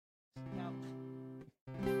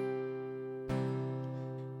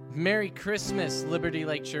Merry Christmas, Liberty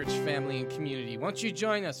Lake Church family and community. Won't you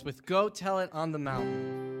join us with Go Tell It on the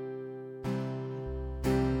Mountain?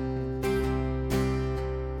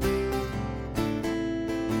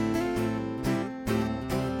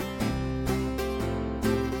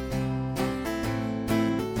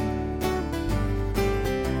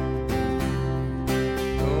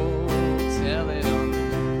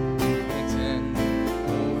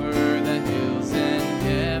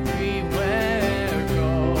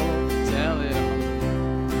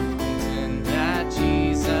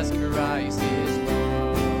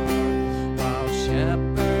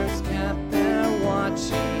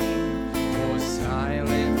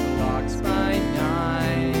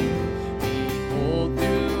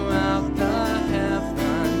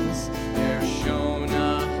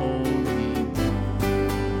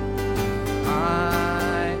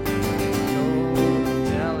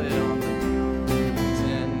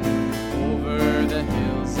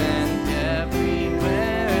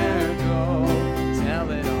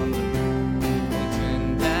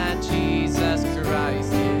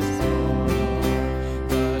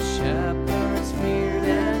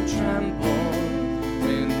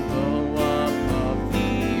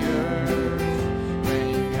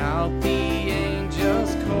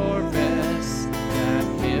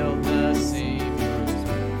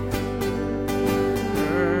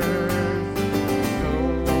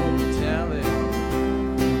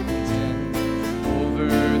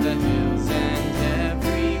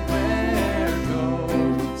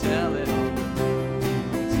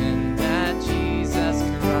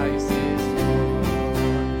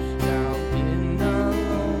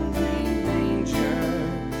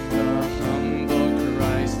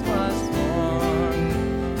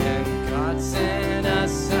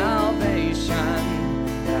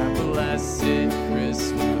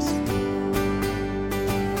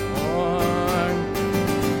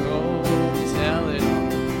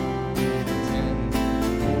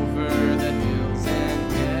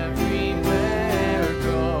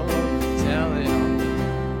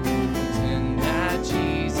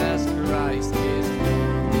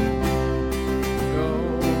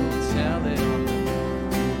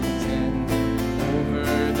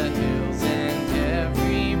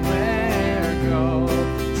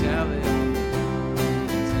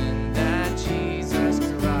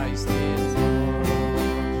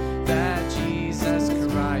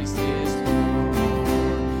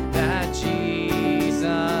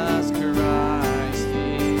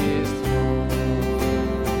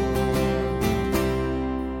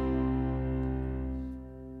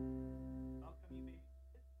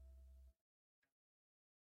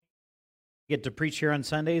 Get to preach here on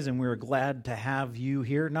Sundays, and we're glad to have you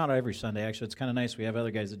here. Not every Sunday, actually. It's kind of nice. We have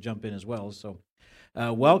other guys that jump in as well. So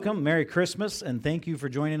welcome, Merry Christmas, and thank you for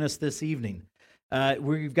joining us this evening.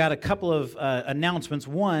 We've got a couple of announcements.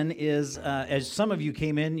 One is, as some of you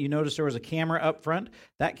came in, you noticed there was a camera up front.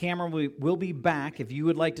 That camera will be back if you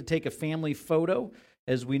would like to take a family photo.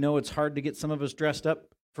 As we know, it's hard to get some of us dressed up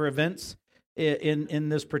for events in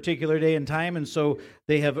this particular day and time, and so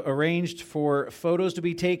they have arranged for photos to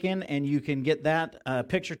be taken, and you can get that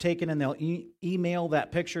picture taken, and they'll email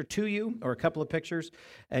that picture to you, or a couple of pictures,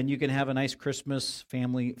 and you can have a nice Christmas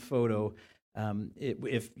family photo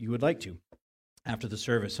if you would like to after the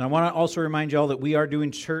service. And I want to also remind you all that we are doing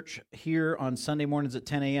church here on Sunday mornings at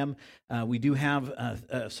 10 a.m. We do have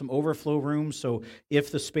some overflow rooms, so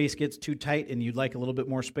if the space gets too tight and you'd like a little bit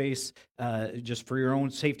more space, just for your own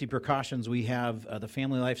safety precautions, we have the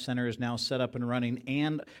Family Life Center is now set up and running,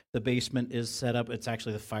 and the basement is set up. It's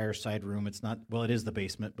actually the fireside room. It's not, well, it is the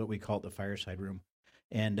basement, but we call it the fireside room.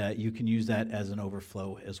 And you can use that as an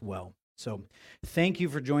overflow as well. So thank you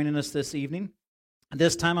for joining us this evening.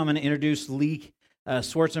 This time I'm going to introduce Lee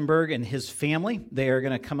Schwarzenberg and his family. They are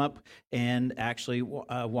going to come up and actually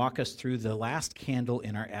walk us through the last candle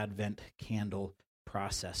in our Advent candle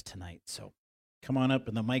process tonight. So come on up,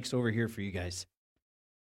 and the mic's over here for you guys.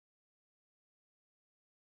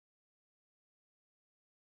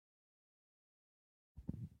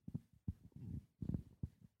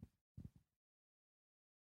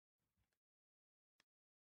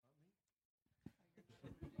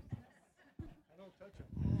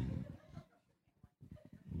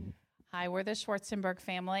 Hi, we're the Schwarzenberg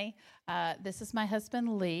family. This is my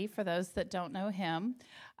husband, Lee, for those that don't know him.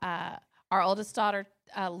 Our oldest daughter,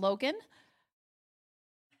 Logan.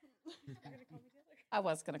 I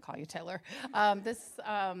was going to call you Taylor.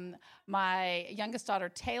 My youngest daughter,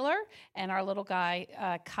 Taylor, and our little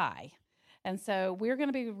guy, Kai. And so we're going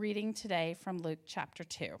to be reading today from Luke chapter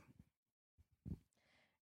 2.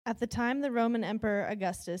 At the time, the Roman Emperor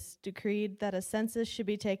Augustus decreed that a census should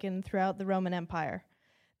be taken throughout the Roman Empire.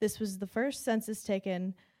 This was the first census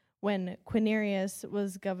taken when Quirinius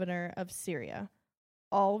was governor of Syria.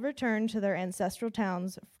 All returned to their ancestral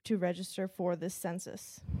towns to register for this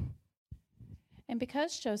census. And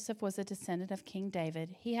because Joseph was a descendant of King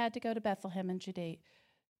David, he had to go to Bethlehem in Judah,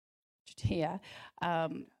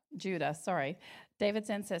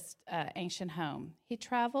 David's ancient home. He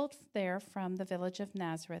traveled there from the village of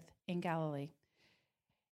Nazareth in Galilee.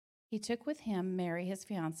 He took with him Mary, his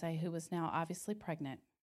fiancée, who was now obviously pregnant.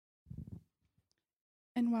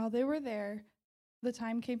 And while they were there, the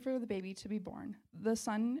time came for the baby to be born.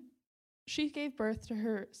 She gave birth to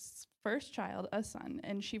her first child, a son,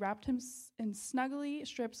 and she wrapped him in snuggly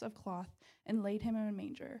strips of cloth and laid him in a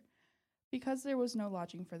manger, because there was no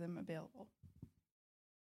lodging for them available.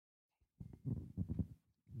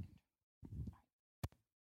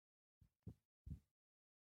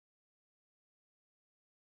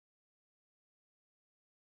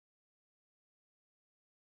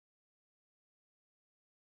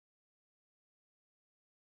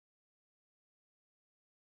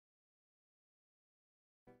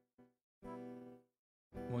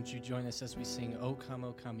 Won't you join us as we sing, O Come,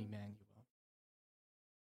 Emmanuel?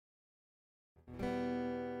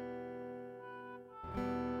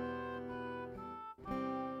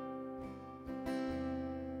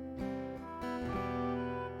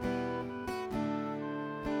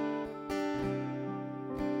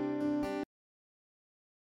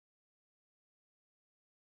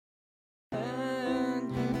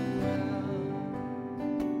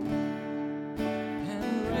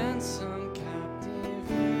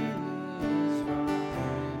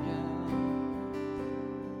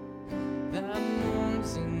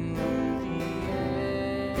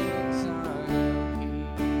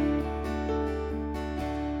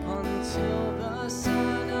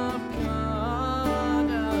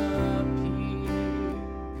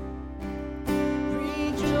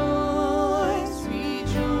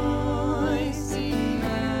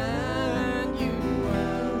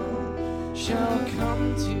 Shall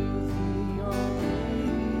come to thee, O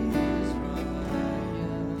Israel.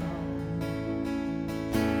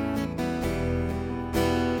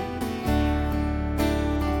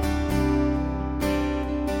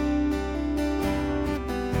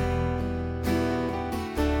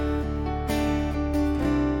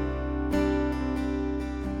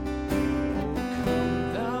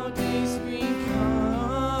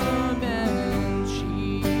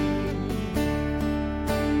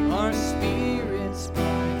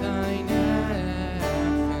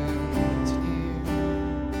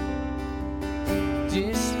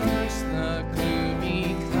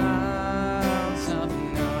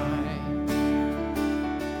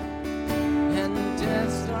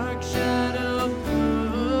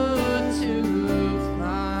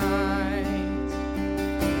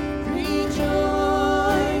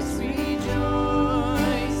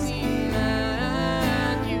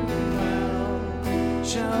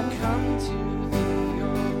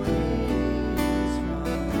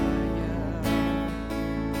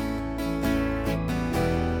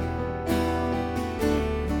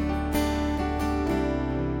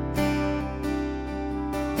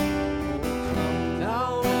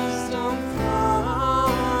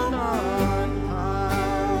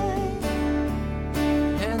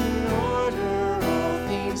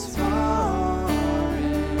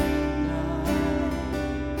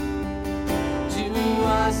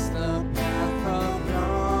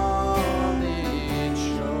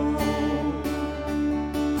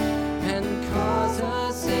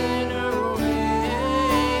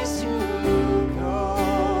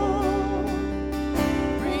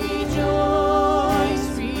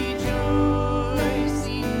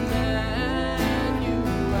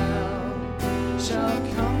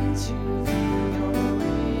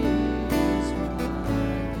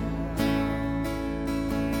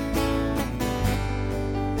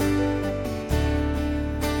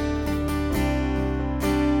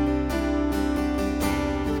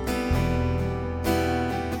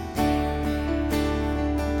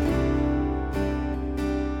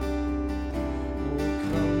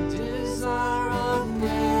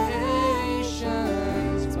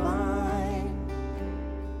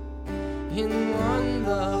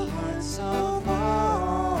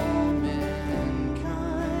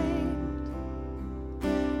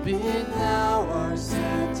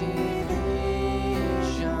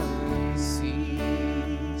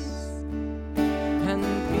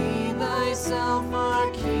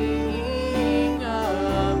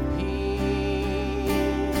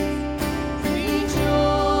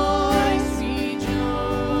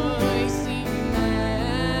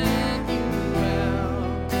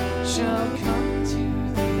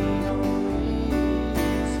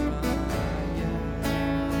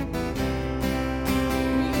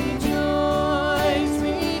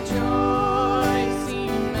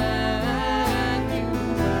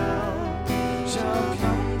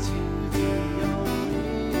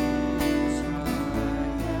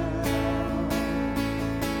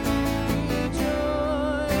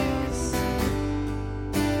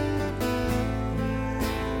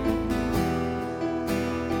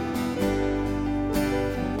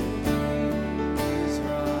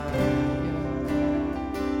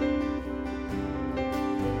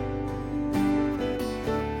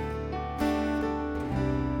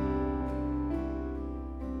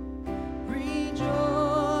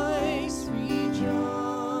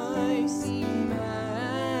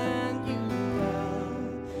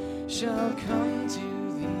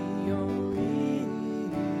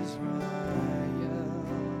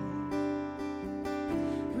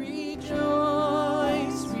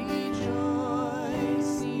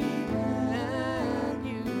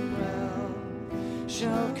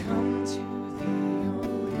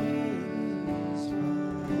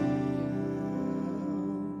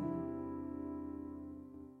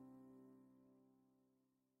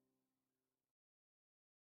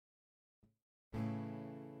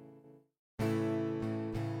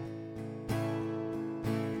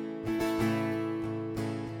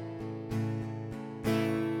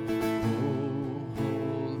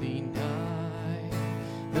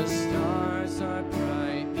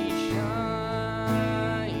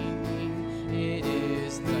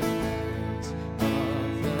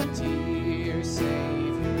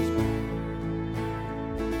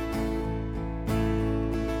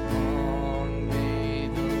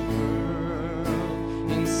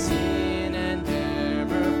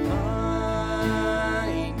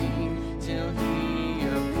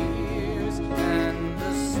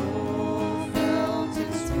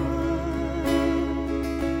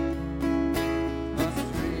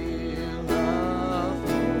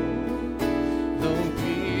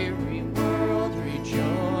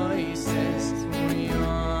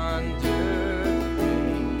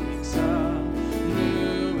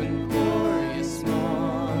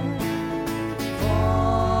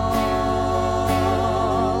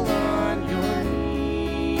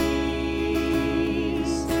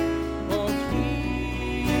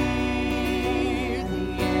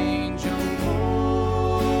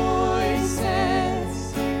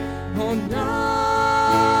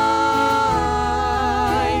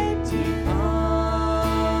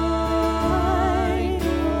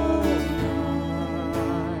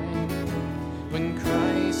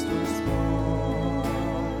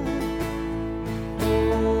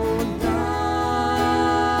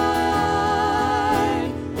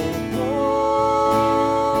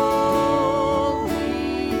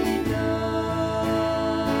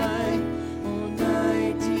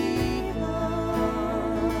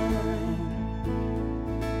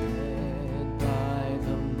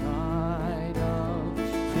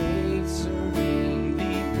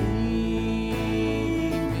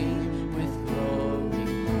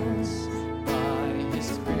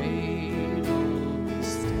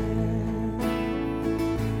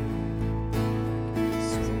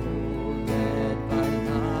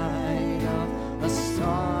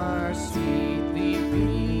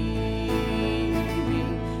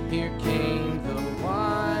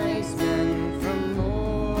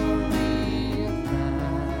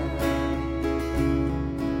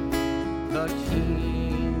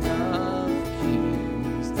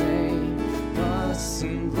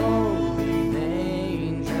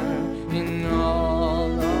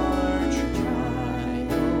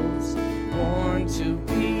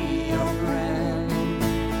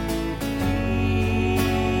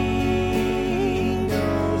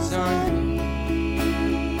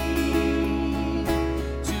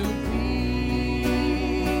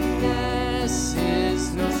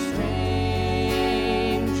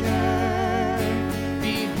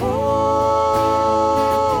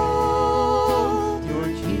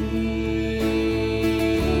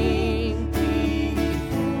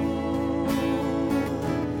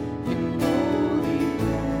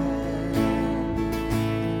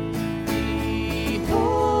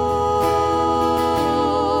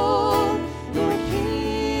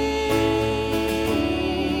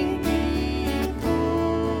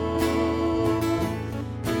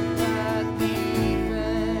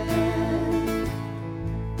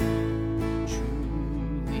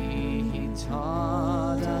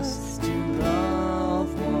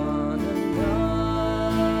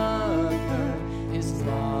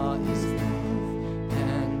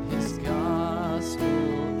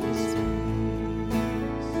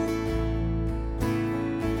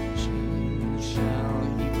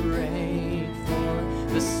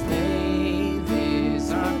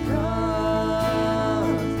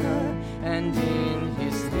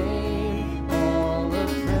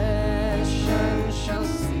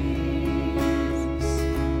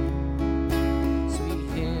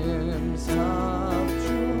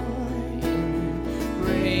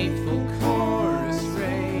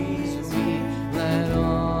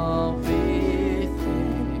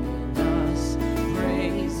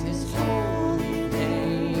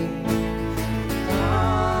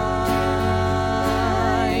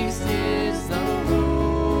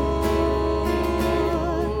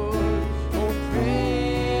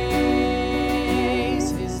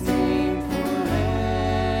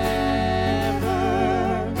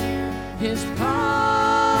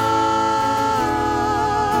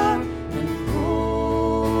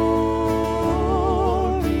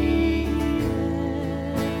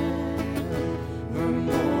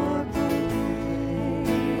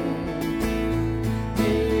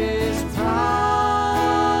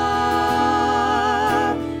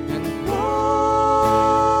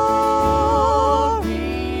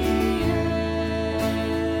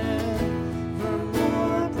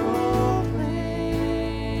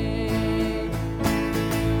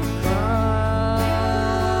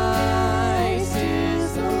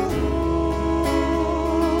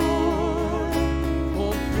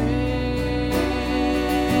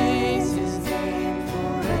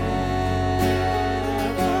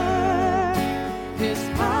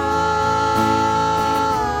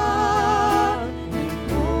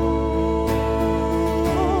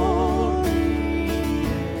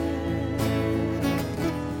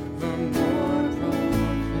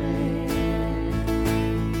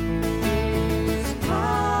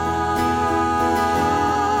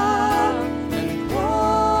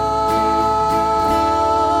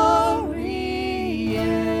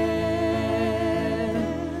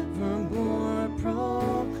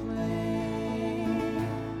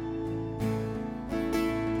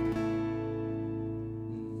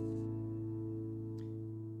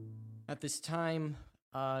 At this time,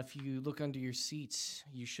 if you look under your seats,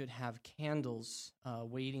 you should have candles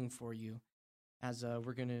waiting for you as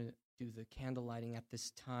we're going to do the candle lighting at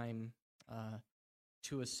this time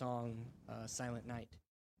to a song, Silent Night.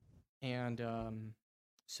 And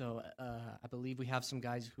so I believe we have some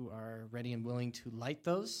guys who are ready and willing to light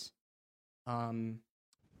those. And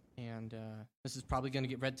this is probably going to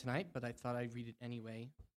get read tonight, but I thought I'd read it anyway.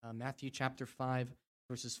 Matthew chapter 5,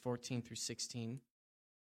 verses 14 through 16.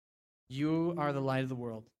 You are the light of the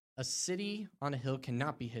world. A city on a hill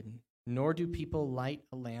cannot be hidden, nor do people light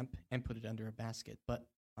a lamp and put it under a basket, but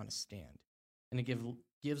on a stand. And it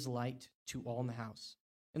gives light to all in the house.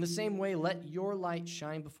 In the same way, let your light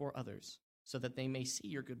shine before others, so that they may see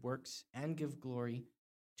your good works and give glory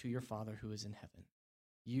to your Father who is in heaven.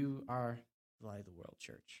 You are the light of the world,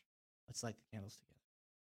 church. Let's light the candles together.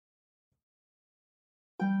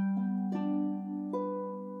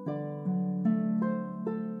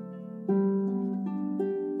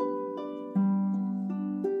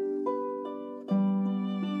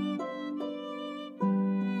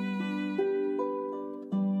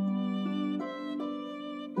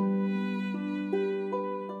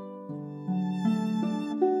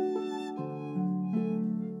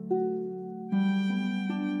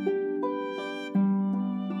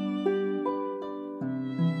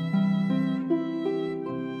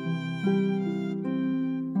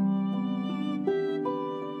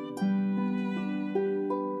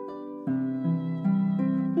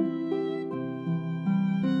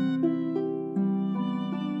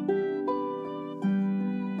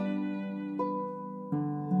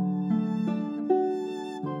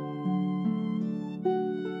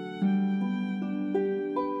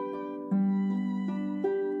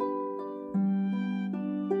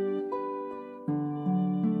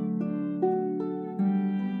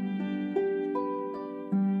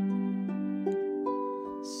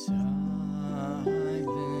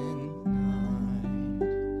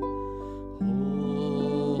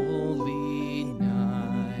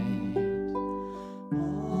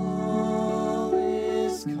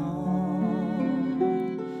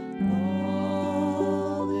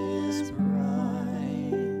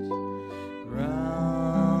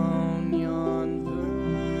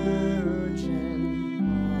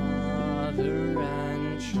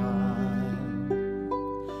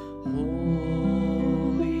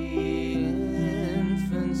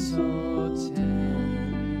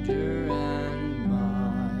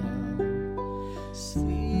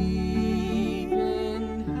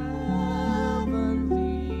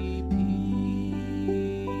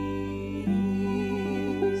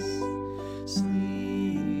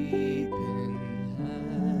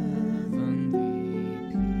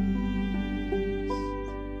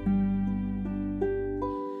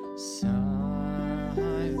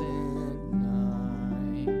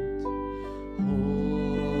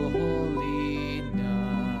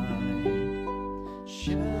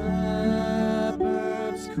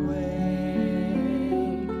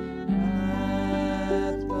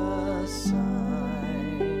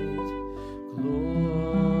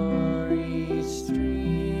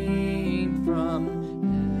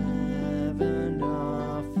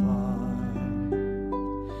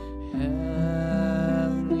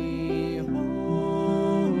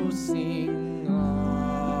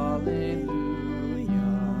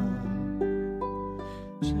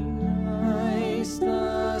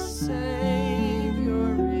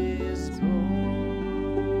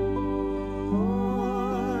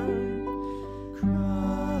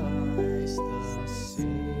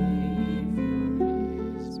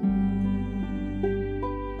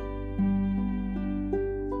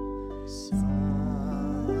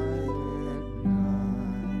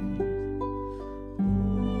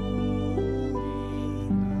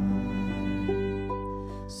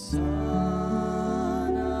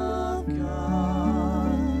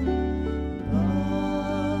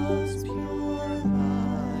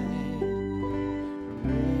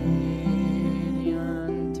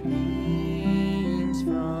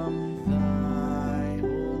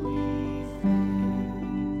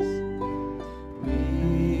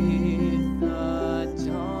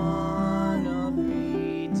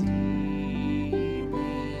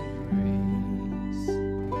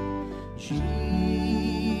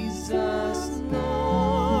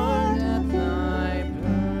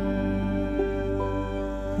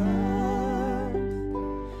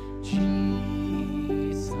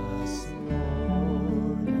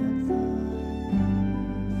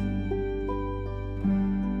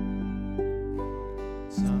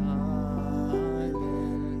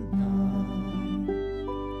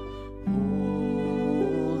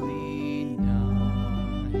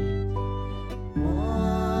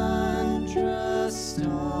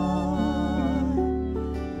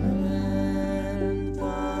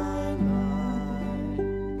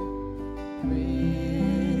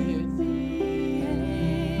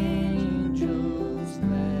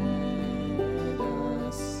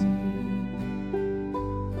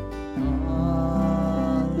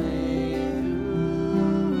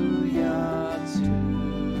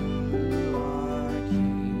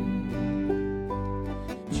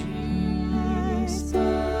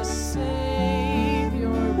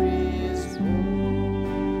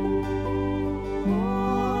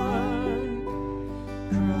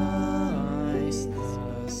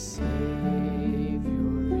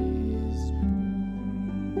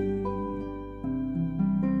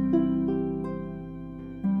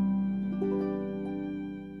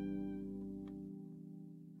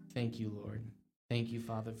 Thank you, Lord. Thank you,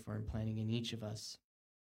 Father, for implanting in each of us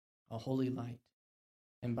a holy light.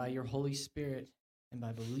 And by your Holy Spirit and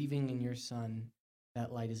by believing in your Son,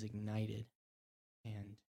 that light is ignited.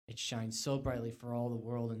 And it shines so brightly for all the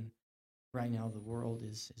world. And right now, the world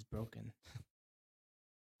is broken.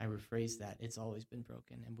 I rephrase that. It's always been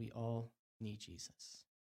broken. And we all need Jesus.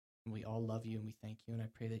 And we all love you and we thank you. And I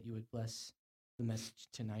pray that you would bless the message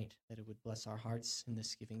tonight, that it would bless our hearts in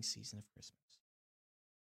this giving season of Christmas.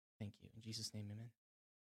 Thank you. In Jesus' name, amen.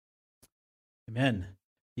 Amen.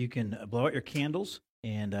 You can blow out your candles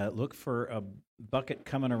and look for a bucket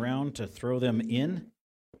coming around to throw them in.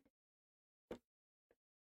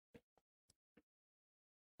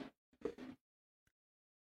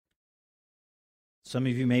 Some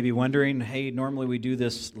of you may be wondering, hey, normally we do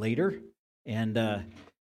this later, and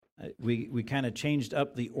we kind of changed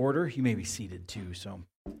up the order. You may be seated too, so.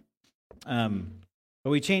 But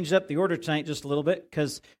we changed up the order tonight just a little bit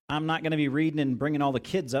because I'm not going to be reading and bringing all the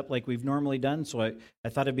kids up like we've normally done. So I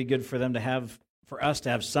thought it'd be good for us to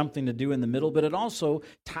have something to do in the middle. But it also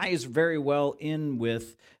ties very well in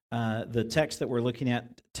with the text that we're looking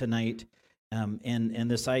at tonight, and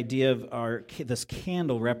this idea of this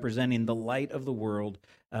candle representing the light of the world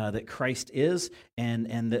that Christ is,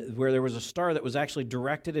 and where there was a star that was actually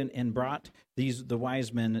directed and brought the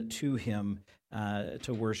wise men to him.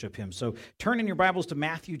 To worship him. So turn in your Bibles to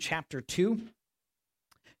Matthew chapter 2,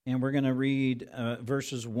 and we're going to read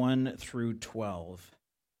verses 1 through 12.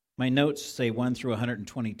 My notes say 1 through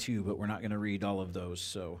 122, but we're not going to read all of those.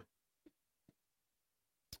 So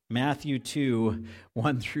Matthew 2,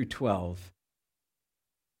 1 through 12.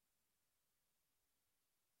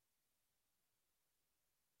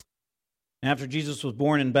 After Jesus was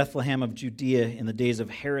born in Bethlehem of Judea in the days of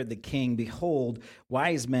Herod the king, behold,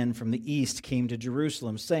 wise men from the east came to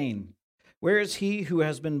Jerusalem, saying, "Where is he who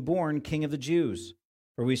has been born King of the Jews?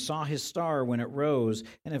 For we saw his star when it rose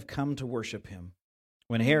and have come to worship him."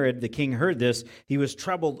 When Herod the king heard this, he was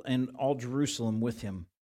troubled, and all Jerusalem with him.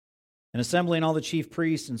 And assembling all the chief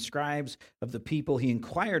priests and scribes of the people, he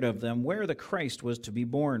inquired of them where the Christ was to be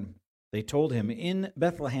born. They told him, "In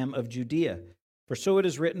Bethlehem of Judea. For so it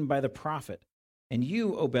is written by the prophet, and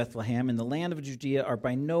you, O Bethlehem, in the land of Judea, are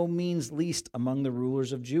by no means least among the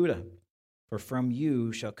rulers of Judah. For from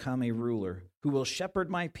you shall come a ruler who will shepherd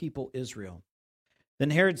my people Israel." Then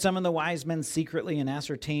Herod summoned the wise men secretly and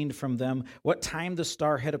ascertained from them what time the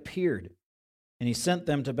star had appeared. And he sent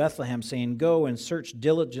them to Bethlehem, saying, "Go and search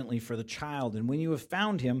diligently for the child, and when you have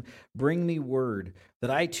found him, bring me word,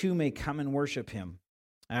 that I too may come and worship him."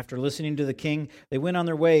 After listening to the king, they went on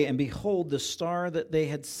their way, and behold, the star that they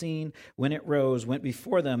had seen when it rose went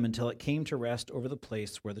before them until it came to rest over the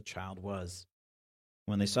place where the child was.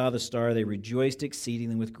 When they saw the star, they rejoiced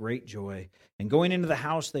exceedingly with great joy. And going into the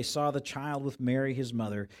house, they saw the child with Mary his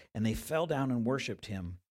mother, and they fell down and worshipped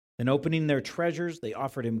him. Then opening their treasures, they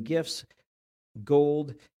offered him gifts,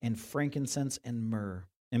 gold and frankincense and myrrh.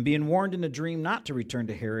 And being warned in a dream not to return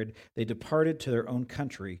to Herod, they departed to their own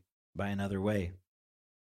country by another way.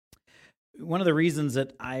 One of the reasons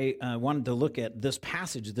that I wanted to look at this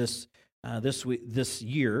passage this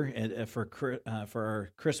year for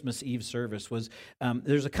our Christmas Eve service was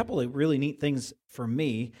there's a couple of really neat things for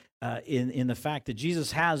me in the fact that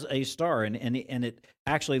Jesus has a star, and it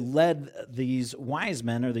actually led these wise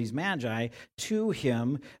men or these magi to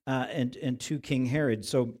him and to King Herod.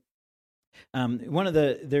 So one of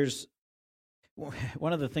the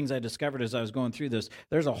things I discovered as I was going through this,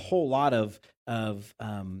 there's a whole lot of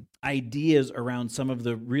ideas around some of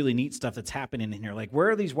the really neat stuff that's happening in here. Like,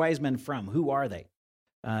 where are these wise men from? Who are they?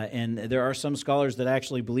 And there are some scholars that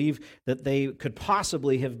actually believe that they could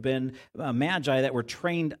possibly have been magi that were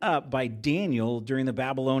trained up by Daniel during the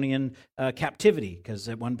Babylonian captivity, because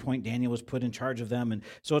at one point Daniel was put in charge of them, and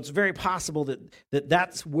so it's very possible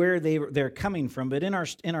that's where they're coming from. But in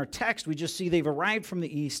our text, we just see they've arrived from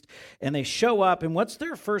the east, and they show up, and what's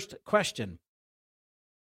their first question?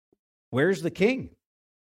 Where's the king?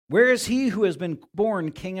 Where is he who has been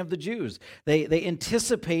born King of the Jews? They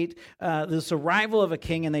anticipate this arrival of a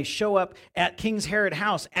king, and they show up at King Herod's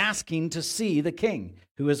house asking to see the king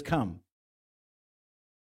who has come.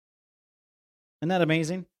 Isn't that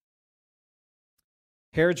amazing?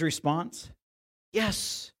 Herod's response,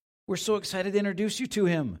 "Yes, we're so excited to introduce you to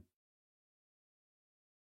him."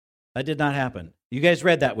 That did not happen. You guys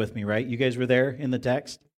read that with me, right? You guys were there in the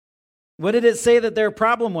text? What did it say that their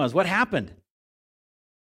problem was? What happened?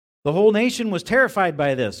 The whole nation was terrified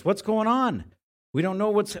by this. What's going on? We don't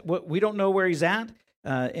know we don't know where he's at,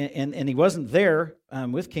 and he wasn't there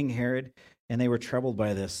with King Herod, and they were troubled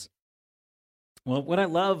by this. Well, what I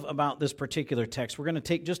love about this particular text, we're going to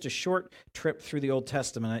take just a short trip through the Old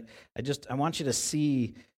Testament. I want you to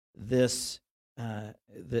see this.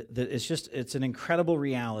 It's an incredible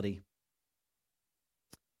reality.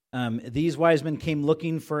 These wise men came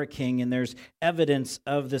looking for a king, and there's evidence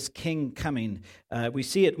of this king coming. We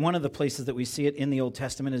see it. One of the places that we see it in the Old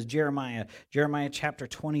Testament is Jeremiah. Jeremiah chapter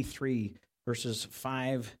 23, verses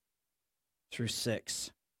 5 through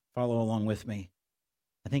 6. Follow along with me.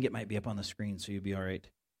 I think it might be up on the screen, so you'll be all right.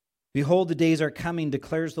 Behold, the days are coming,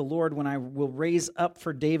 declares the Lord, when I will raise up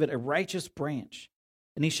for David a righteous branch,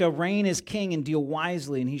 and he shall reign as king and deal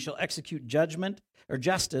wisely, and he shall execute judgment or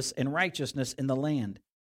justice and righteousness in the land.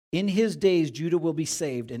 In his days Judah will be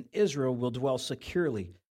saved, and Israel will dwell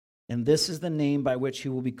securely. And this is the name by which he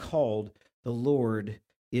will be called: the Lord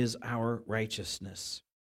is our righteousness.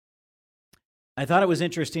 I thought it was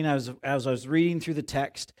interesting as I was reading through the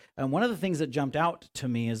text, and one of the things that jumped out to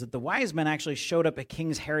me is that the wise men actually showed up at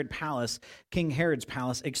King Herod's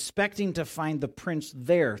palace, expecting to find the prince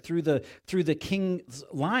there through the king's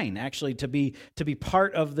line, actually to be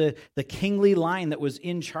part of the kingly line that was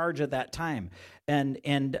in charge at that time,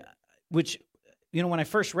 and which, when I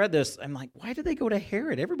first read this, I'm like, why did they go to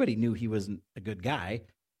Herod? Everybody knew he wasn't a good guy,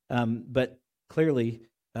 but clearly.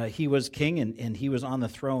 He was king and he was on the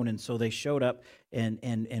throne, and so they showed up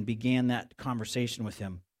and began that conversation with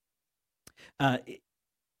him.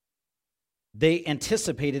 They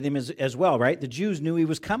anticipated him as well, right? The Jews knew he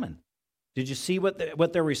was coming. Did you see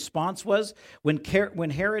what their response was? When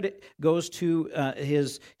Herod goes to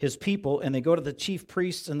his people, and they go to the chief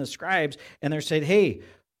priests and the scribes, and they're saying, hey,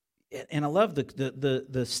 and I love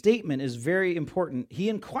the statement is very important. He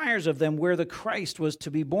inquires of them where the Christ was to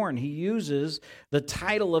be born. He uses the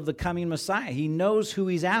title of the coming Messiah. He knows who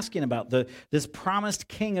he's asking about, this promised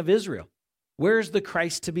king of Israel. Where's the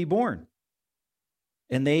Christ to be born?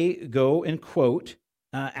 And they go and quote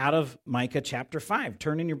out of Micah chapter 5.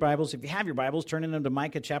 Turn in your Bibles. If you have your Bibles, turn in them to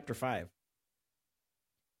Micah chapter 5.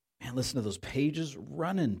 Man, listen to those pages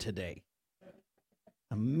running today.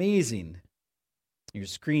 Amazing. Your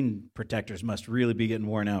screen protectors must really be getting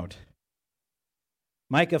worn out.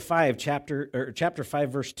 Micah 5, chapter 5,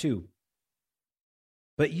 verse 2.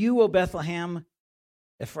 But you, O Bethlehem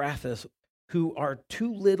Ephrathah, who are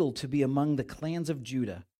too little to be among the clans of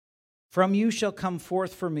Judah, from you shall come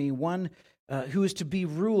forth for me one who is to be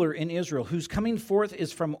ruler in Israel, whose coming forth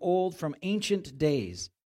is from old, from ancient days.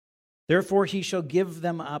 Therefore he shall give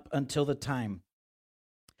them up until the time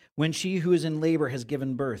when she who is in labor has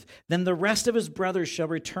given birth. Then the rest of his brothers shall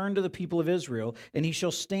return to the people of Israel, and he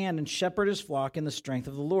shall stand and shepherd his flock in the strength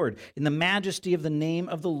of the Lord, in the majesty of the name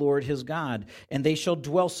of the Lord his God. And they shall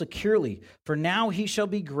dwell securely, for now he shall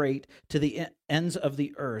be great to the ends of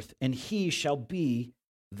the earth, and he shall be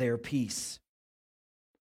their peace.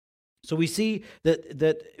 So we see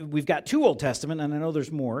that we've got two Old Testament, and I know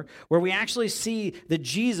there's more, where we actually see that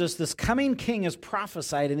Jesus, this coming king, is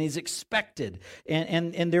prophesied and he's expected.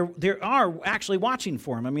 And they are actually watching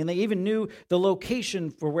for him. I mean, they even knew the location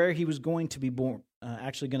for where he was going to be born,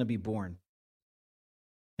 actually going to be born.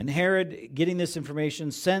 And Herod, getting this information,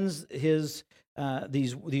 sends these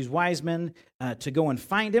wise men to go and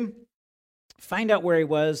find him, find out where he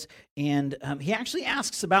was, and he actually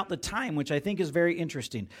asks about the time, which I think is very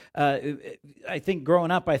interesting. I think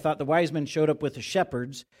growing up, I thought the wise men showed up with the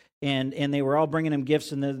shepherds, and they were all bringing him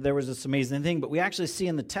gifts, and there was this amazing thing. But we actually see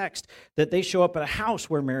in the text that they show up at a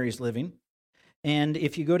house where Mary's living. And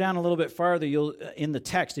if you go down a little bit farther, in the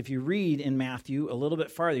text, if you read in Matthew a little bit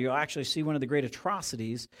farther, you'll actually see one of the great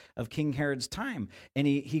atrocities of King Herod's time. And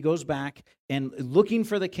he goes back and looking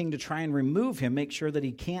for the king to try and remove him, make sure that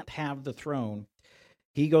he can't have the throne.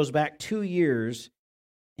 He goes back 2 years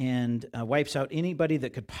and wipes out anybody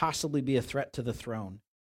that could possibly be a threat to the throne.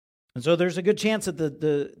 And so there's a good chance that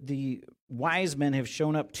the wise men have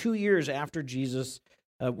shown up 2 years after Jesus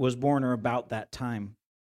was born, or about that time.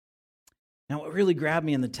 Now, what really grabbed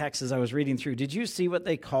me in the text as I was reading through, did you see what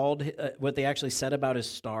they actually said about his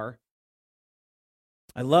star?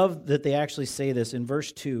 I love that they actually say this in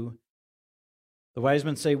verse 2. The wise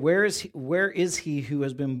men say, Where is he who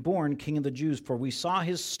has been born King of the Jews? For we saw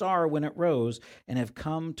his star when it rose and have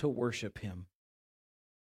come to worship him.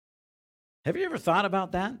 Have you ever thought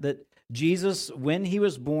about that? That Jesus, when he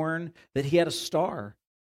was born, that he had a star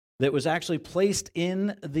that was actually placed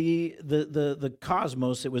in the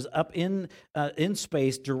cosmos. It was up in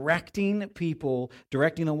space, directing people,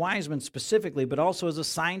 directing the wise men specifically, but also as a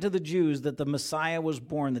sign to the Jews that the Messiah was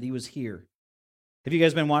born, that he was here. Have you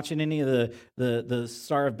guys been watching any of the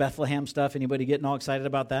Star of Bethlehem stuff? Anybody getting all excited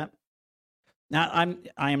about that? Now,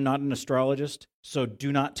 I am not an astrologist, so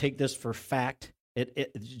do not take this for fact.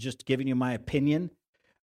 Just giving you my opinion.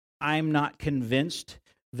 I'm not convinced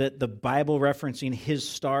that the Bible referencing his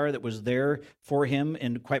star that was there for him,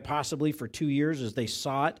 and quite possibly for 2 years as they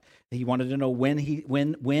saw it. He wanted to know when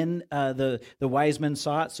the wise men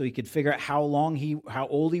saw it, so he could figure out how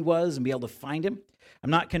old he was and be able to find him. I'm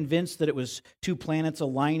not convinced that it was two planets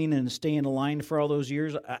aligning and staying aligned for all those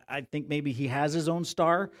years. I think maybe he has his own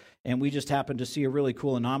star, and we just happened to see a really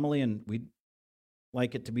cool anomaly, and we'd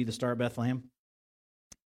like it to be the Star of Bethlehem.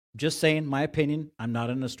 Just saying, my opinion. I'm not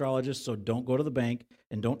an astrologist, so don't go to the bank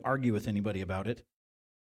and don't argue with anybody about it.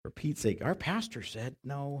 For Pete's sake, our pastor said,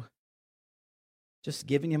 no. Just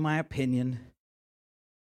giving you my opinion.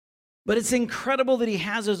 But it's incredible that he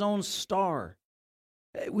has his own star.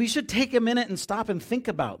 We should take a minute and stop and think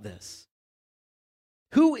about this.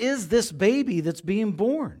 Who is this baby that's being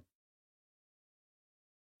born?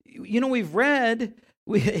 We've read,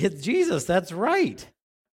 it's Jesus, that's right.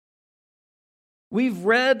 We've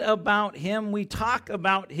read about him. We talk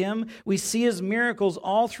about him. We see his miracles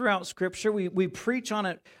all throughout Scripture. We preach on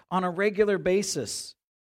it on a regular basis.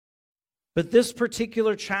 But this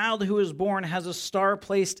particular child who is born has a star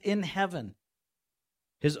placed in heaven,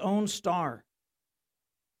 his own star.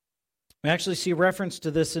 We actually see reference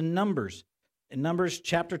to this in Numbers. In Numbers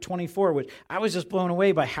chapter 24, which I was just blown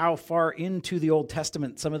away by how far into the Old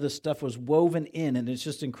Testament some of this stuff was woven in, and it's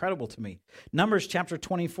just incredible to me. Numbers chapter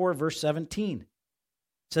 24, verse 17.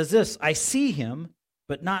 Says this, I see him,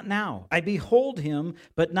 but not now. I behold him,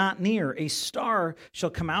 but not near. A star shall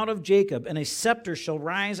come out of Jacob, and a scepter shall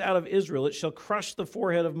rise out of Israel. It shall crush the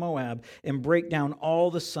forehead of Moab and break down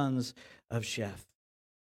all the sons of Sheth.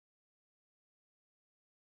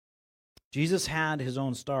 Jesus had his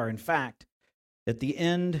own star. In fact, at the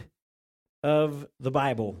end of the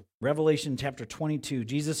Bible, Revelation chapter 22,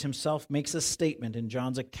 Jesus himself makes a statement in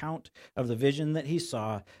John's account of the vision that he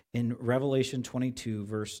saw in Revelation 22,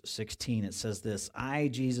 verse 16. It says this, I,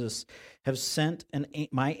 Jesus, have sent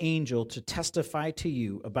my angel to testify to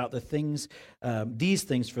you about these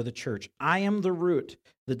things for the church. I am the root,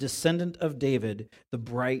 the descendant of David, the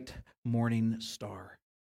bright morning star.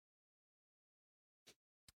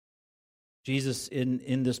 Jesus,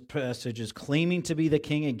 in this passage, is claiming to be the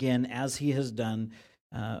king again, as he has done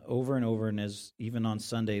over and over. And as even on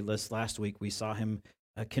Sunday, last week, we saw him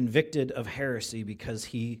convicted of heresy because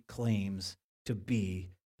he claims to be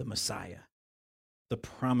the Messiah, the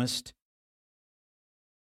promised,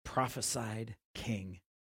 prophesied king,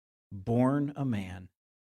 born a man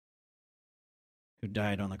who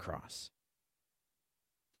died on the cross.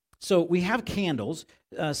 So we have candles.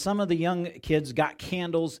 Some of the young kids got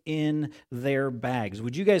candles in their bags.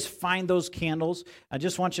 Would you guys find those candles? I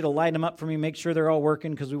just want you to light them up for me, make sure they're all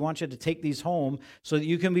working, because we want you to take these home so that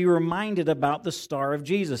you can be reminded about the star of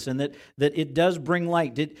Jesus and that it does bring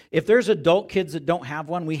light. If there's adult kids that don't have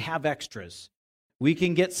one, we have extras. We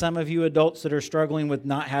can get some of you adults that are struggling with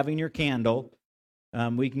not having your candle.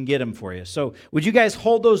 We can get them for you. So would you guys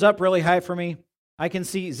hold those up really high for me? I can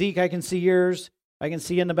see, Zeke, I can see yours. I can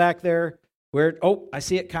see you in the back there. I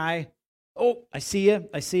see it, Kai. Oh, I see you.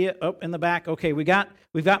 Oh, in the back. Okay, we've got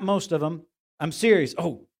most of them. I'm serious.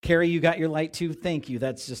 Oh, Carrie, you got your light too? Thank you.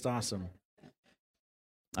 That's just awesome.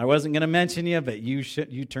 I wasn't going to mention you, but you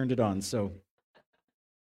turned it on. So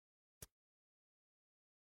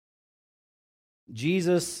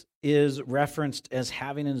Jesus is referenced as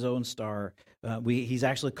having his own star. He's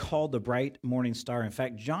actually called the bright morning star. In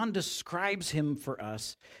fact, John describes him for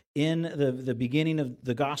us in the beginning of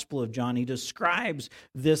the Gospel of John. He describes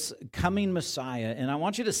this coming Messiah. And I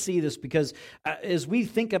want you to see this because as we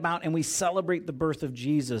think about and we celebrate the birth of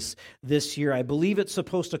Jesus this year, I believe it's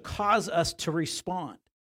supposed to cause us to respond.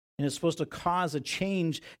 And it's supposed to cause a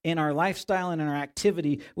change in our lifestyle and in our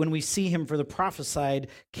activity when we see him for the prophesied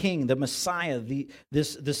king, the Messiah,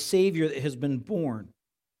 the Savior that has been born.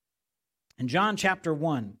 In John chapter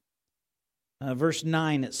 1, verse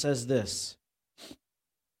 9, it says this,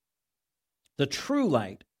 the true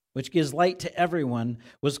light, which gives light to everyone,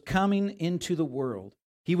 was coming into the world.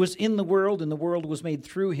 He was in the world, and the world was made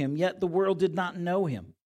through him, yet the world did not know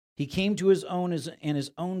him. He came to his own, and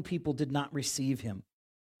his own people did not receive him.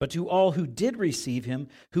 But to all who did receive him,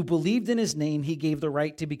 who believed in his name, he gave the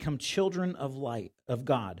right to become children of light, of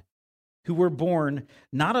God, who were born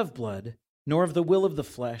not of blood, nor of the will of the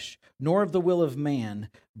flesh, nor of the will of man,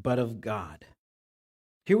 but of God.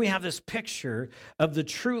 Here we have this picture of the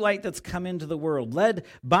true light that's come into the world, led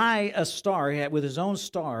by a star, with his own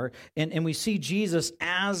star, and we see Jesus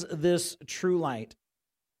as this true light.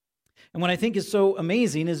 And what I think is so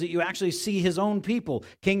amazing is that you actually see his own people,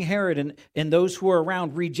 King Herod and those who are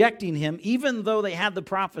around, rejecting him, even though they had the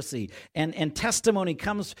prophecy. And testimony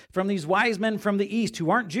comes from these wise men from the east who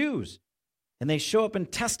aren't Jews. And they show up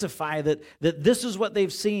and testify that this is what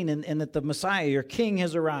they've seen and that the Messiah, your king,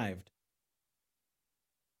 has arrived.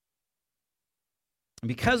 And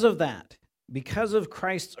because of that, because of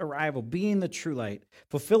Christ's arrival, being the true light,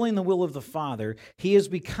 fulfilling the will of the Father, he has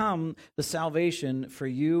become the salvation for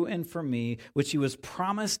you and for me, which he was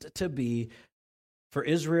promised to be for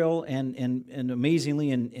Israel. And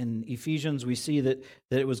amazingly, in Ephesians, we see that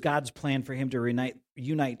it was God's plan for him to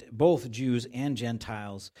unite both Jews and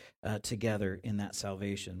Gentiles together in that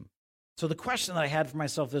salvation. So the question that I had for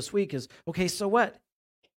myself this week is, okay, so what?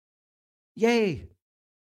 Yay.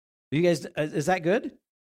 You guys, is that good?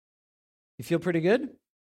 You feel pretty good?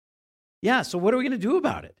 Yeah, so what are we going to do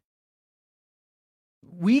about it?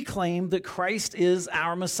 We claim that Christ is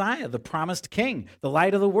our Messiah, the promised king, the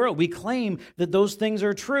light of the world. We claim that those things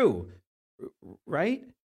are true, right?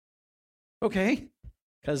 Okay,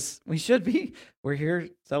 because we should be. We're here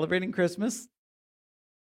celebrating Christmas.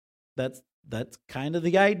 That's kind of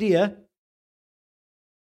the idea.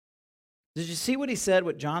 Did you see what he said,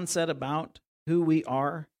 what John said about who we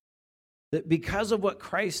are? That because of what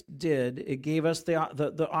Christ did, it gave us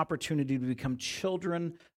the opportunity to become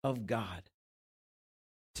children of God,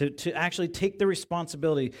 to actually take the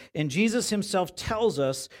responsibility. And Jesus himself tells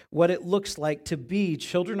us what it looks like to be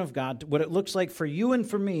children of God, what it looks like for you and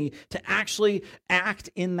for me to actually act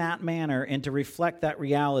in that manner and to reflect that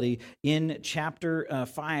reality in chapter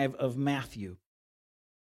 5 of Matthew.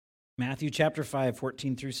 Matthew chapter 5,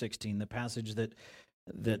 14 through 16, the passage that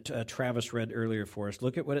Travis read earlier for us.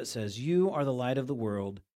 Look at what it says. You are the light of the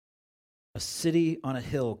world. A city on a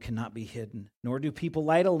hill cannot be hidden, nor do people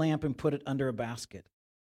light a lamp and put it under a basket,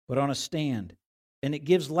 but on a stand, and it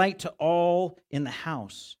gives light to all in the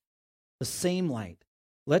house. The same light.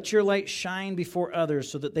 Let your light shine before others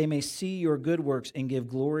so that they may see your good works and give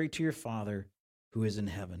glory to your Father who is in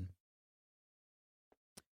heaven.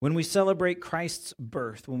 When we celebrate Christ's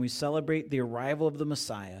birth, when we celebrate the arrival of the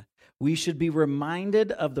Messiah, we should be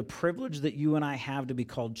reminded of the privilege that you and I have to be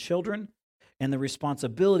called children and the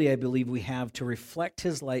responsibility I believe we have to reflect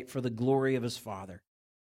his light for the glory of his Father.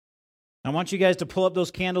 I want you guys to pull up those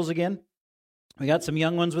candles again. We got some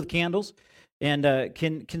young ones with candles. And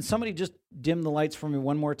can somebody just dim the lights for me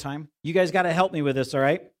one more time? You guys got to help me with this, all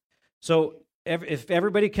right? So if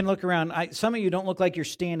everybody can look around, some of you don't look like you're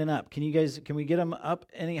standing up. Can we get them up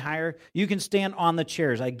any higher? You can stand on the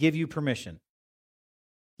chairs. I give you permission.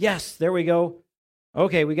 Yes, there we go.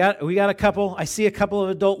 Okay, we got a couple. I see a couple of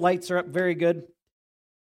adult lights are up. Very good.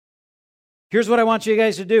 Here's what I want you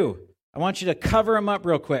guys to do. I want you to cover them up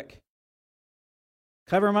real quick.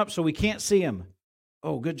 Cover them up so we can't see them.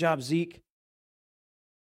 Oh, good job, Zeke.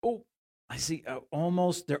 Oh, I see.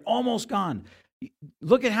 They're almost gone.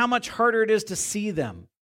 Look at how much harder it is to see them.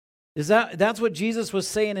 That's what Jesus was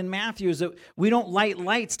saying in Matthew, is that we don't light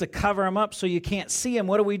lights to cover them up so you can't see them.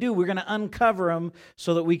 What do? We're going to uncover them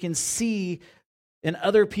so that we can see and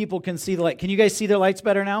other people can see the light. Can you guys see the lights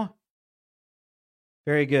better now?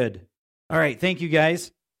 Very good. All right, thank you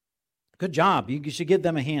guys. Good job. You should give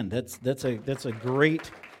them a hand. That's a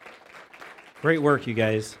great work, you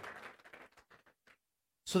guys.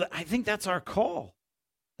 So I think that's our call.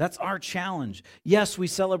 That's our challenge. Yes, we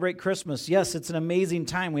celebrate Christmas. Yes, it's an amazing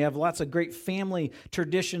time. We have lots of great family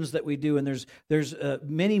traditions that we do, and there's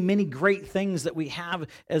many, many great things that we have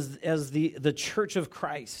as the Church of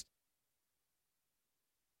Christ.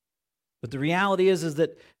 But the reality is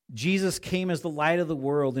that Jesus came as the light of the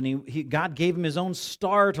world, and God gave him his own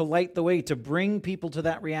star to light the way, to bring people to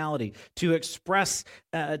that reality, to express,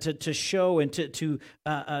 to show, and to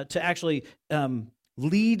actually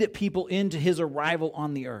lead people into his arrival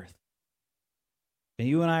on the earth. And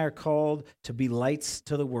you and I are called to be lights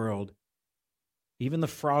to the world. Even the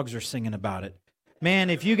frogs are singing about it. Man,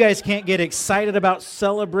 if you guys can't get excited about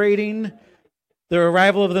celebrating the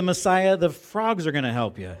arrival of the Messiah, the frogs are going to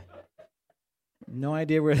help you. No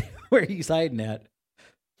idea where he's hiding at.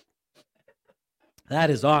 That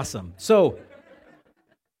is awesome. So,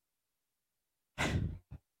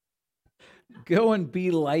 go and be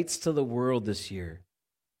lights to the world this year.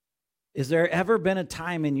 Is there ever been a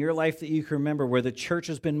time in your life that you can remember where the church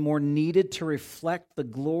has been more needed to reflect the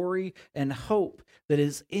glory and hope that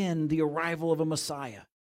is in the arrival of a Messiah?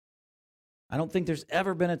 I don't think there's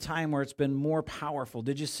ever been a time where it's been more powerful.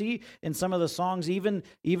 Did you see in some of the songs, even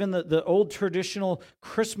the old traditional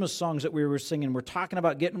Christmas songs that we were singing, we're talking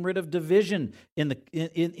about getting rid of division in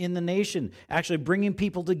the nation, actually bringing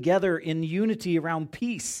people together in unity around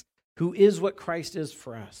peace, who is what Christ is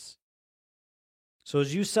for us. So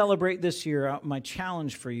as you celebrate this year, my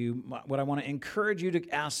challenge for you, what I want to encourage you to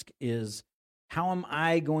ask is, how am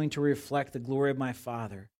I going to reflect the glory of my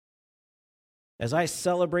Father? As I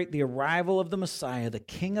celebrate the arrival of the Messiah, the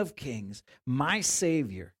King of Kings, my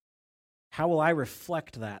Savior, how will I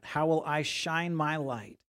reflect that? How will I shine my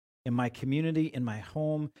light in my community, in my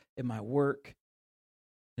home, in my work,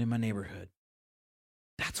 and in my neighborhood?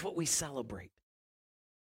 That's what we celebrate.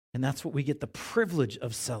 And that's what we get the privilege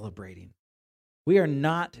of celebrating. We are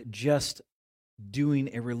not just doing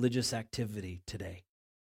a religious activity today.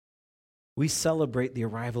 We celebrate the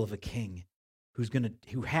arrival of a king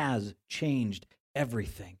who has changed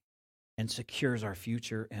everything and secures our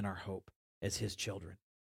future and our hope as his children.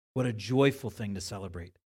 What a joyful thing to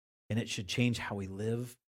celebrate. And it should change how we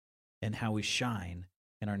live and how we shine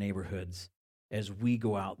in our neighborhoods as we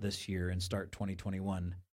go out this year and start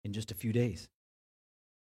 2021 in just a few days.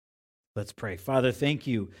 Let's pray. Father, thank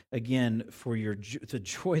you again for the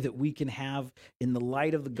joy that we can have in the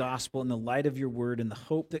light of the gospel, in the light of your word, and the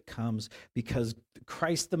hope that comes because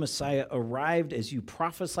Christ the Messiah arrived as you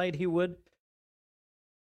prophesied he would.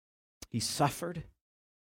 He suffered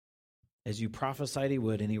as you prophesied he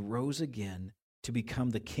would, and he rose again to become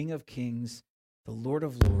the King of Kings, the Lord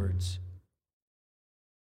of Lords,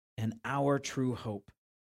 and our true hope.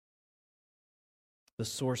 The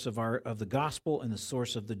source of the gospel and the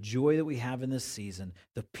source of the joy that we have in this season,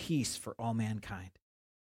 the peace for all mankind.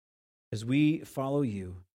 As we follow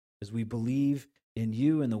you, as we believe in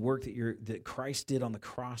you and the work that Christ did on the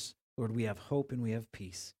cross, Lord, we have hope and we have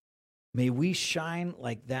peace. May we shine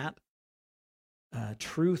like that.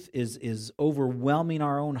 Truth is overwhelming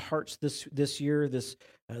our own hearts this year, this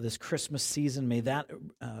Christmas season. May that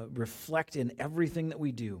reflect in everything that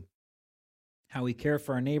we do, how we care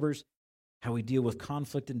for our neighbors, how we deal with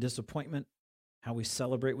conflict and disappointment, how we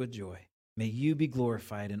celebrate with joy. May you be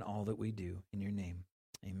glorified in all that we do. In your name,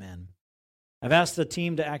 amen. I've asked the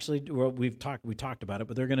team to actually, we talked about it,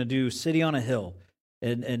 but they're going to do City on a Hill.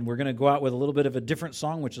 And we're going to go out with a little bit of a different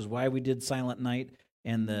song, which is why we did Silent Night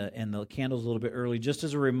and the candles a little bit early, just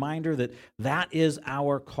as a reminder that is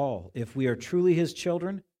our call. If we are truly his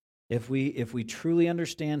children, if we truly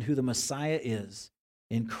understand who the Messiah is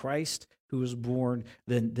in Christ, who was born,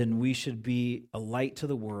 then we should be a light to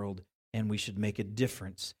the world, and we should make a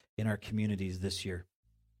difference in our communities this year.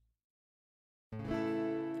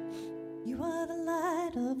 You are the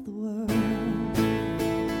light of the world.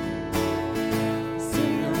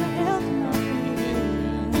 Show the things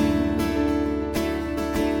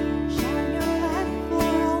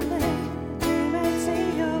that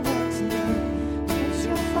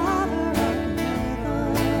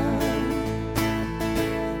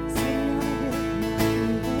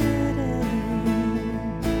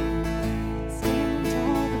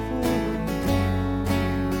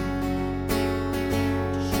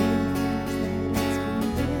it's been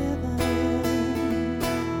given.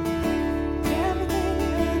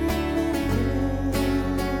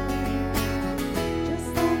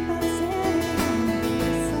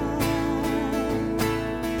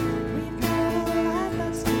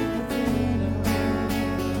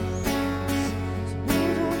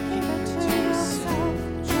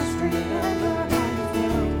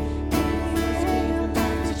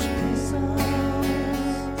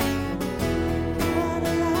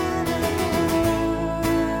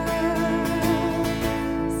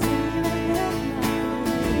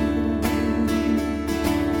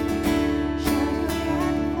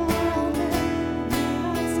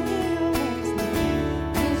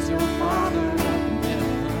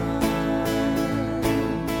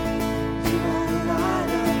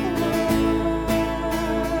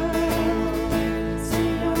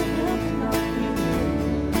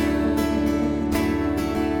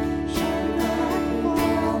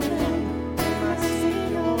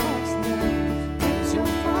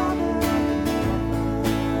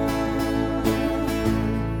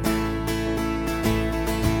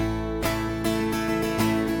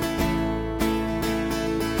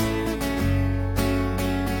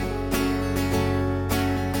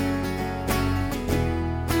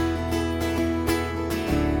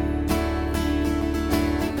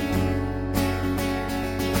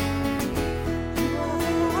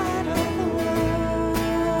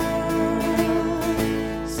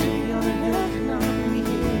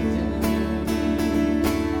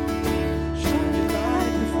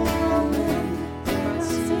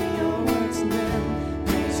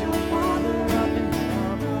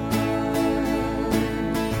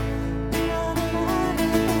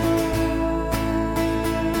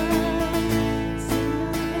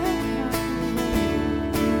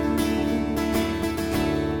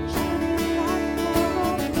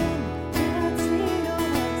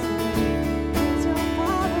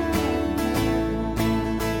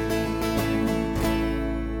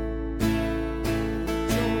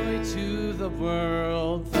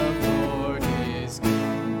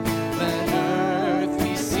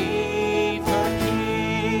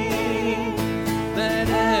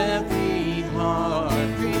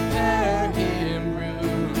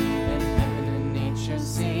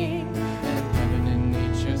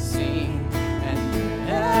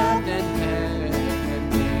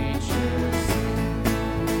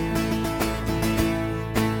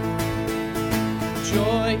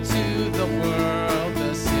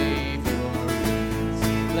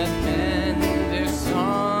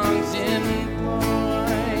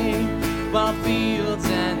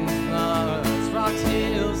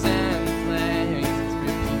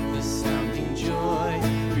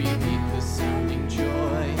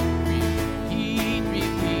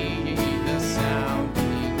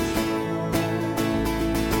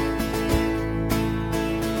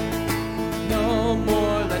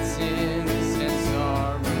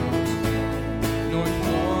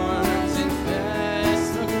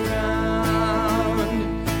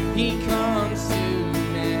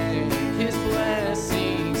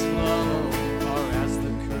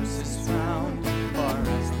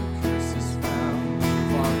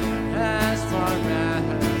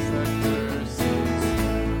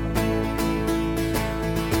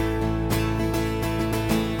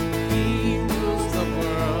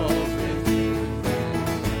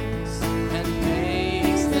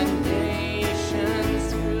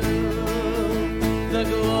 the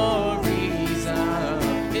glories of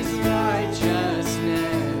his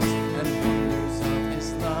righteousness, and wonders of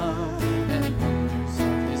his love, and wonders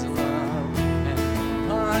of his love, and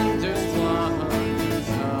wonders of his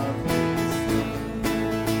love.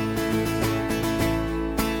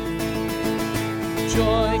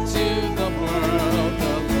 Joy to the world,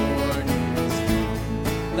 the Lord is come.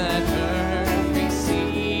 Let earth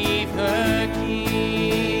receive her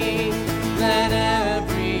King. Let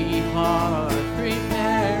every heart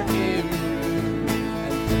prepare him room.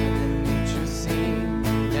 And heaven and nature sing,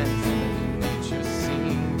 and heaven and nature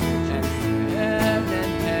sing, and heaven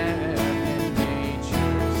and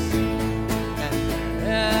nature sing, and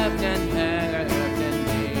heaven and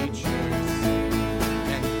nature sing,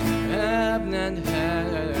 and heaven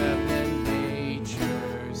and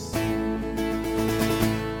nature sing.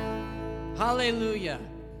 Hallelujah.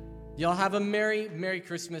 Y'all have a Merry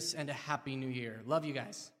Christmas and a Happy New Year. Love you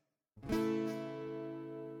guys.